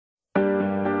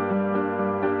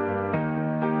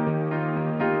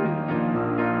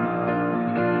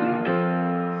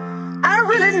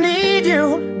need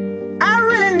you. I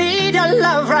really need your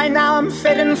love right now. I'm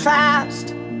fading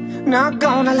fast, not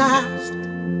gonna last.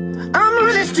 I'm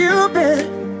really stupid,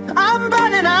 I'm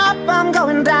burning up, I'm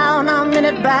going down, I'm in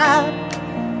it bad.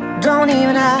 Don't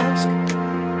even ask.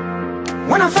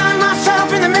 When I find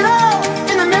myself in the middle,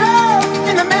 in the middle,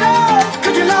 in the middle,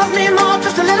 could you love me more,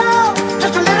 just a little,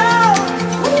 just a little?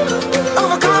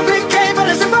 Overcomplicate, but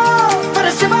it's simple, but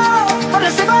it's simple, but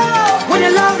it's simple. When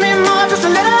you love me more, just a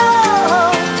little.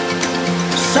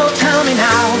 So tell me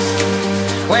now,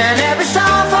 when every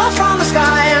star falls from the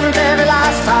sky and every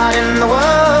last heart in the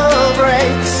world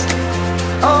breaks.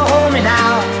 Oh, hold me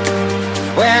now,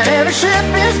 when every ship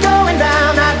is going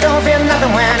down, I don't feel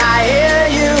nothing when I hear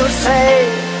you say,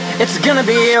 it's gonna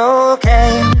be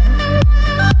okay.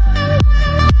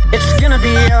 It's gonna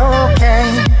be okay.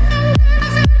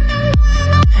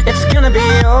 It's gonna be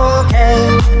okay.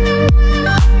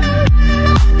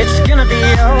 It's gonna be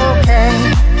okay.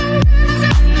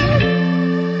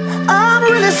 I'm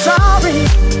really sorry,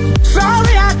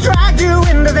 sorry I dragged you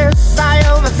into this. I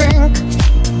overthink,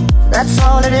 that's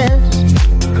all it is.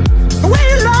 The way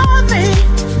you love me,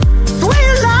 the way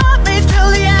you love me till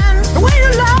the end, the way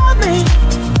you love me,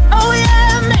 oh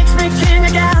yeah, it makes me king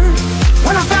again.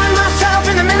 When I find myself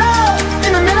in the middle,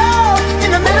 in the middle,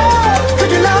 in the middle,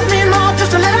 could you love me more,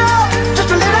 just a little,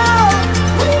 just a little?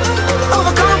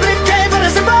 Overcomplicate, but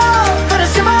it's simple, but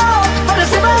it's simple, but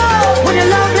it's simple. When you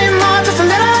love me more, just a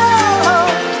little.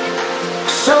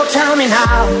 So tell me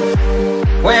now,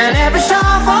 when every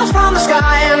star falls from the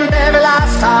sky and every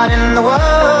last heart in the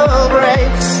world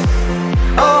breaks.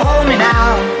 Oh, hold me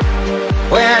now,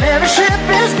 when every ship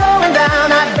is going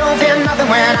down, I don't feel nothing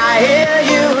when I hear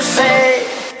you say,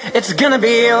 it's gonna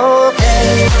be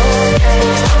okay.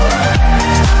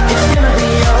 It's gonna be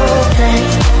okay.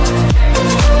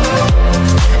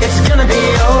 It's gonna be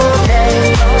okay.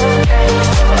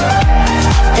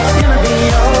 It's gonna be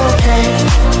okay.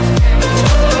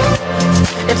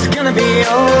 It's gonna be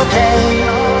okay.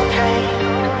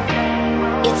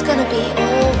 It's gonna be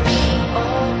okay.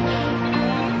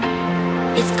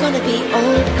 It's gonna be okay. It's gonna be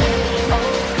okay.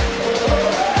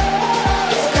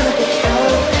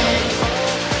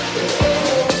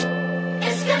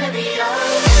 It's gonna be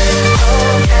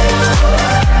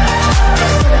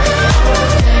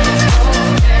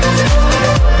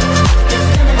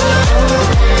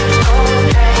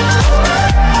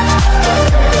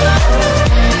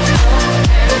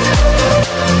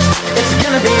It's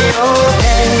gonna be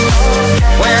okay.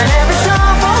 When every star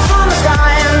falls from the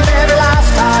sky and every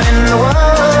last heart in the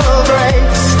world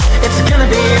breaks. It's gonna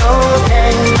be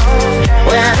okay.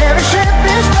 When every ship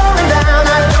is going down,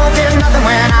 I don't feel nothing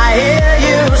when I hear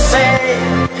you say,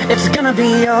 it's gonna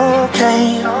be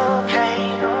okay.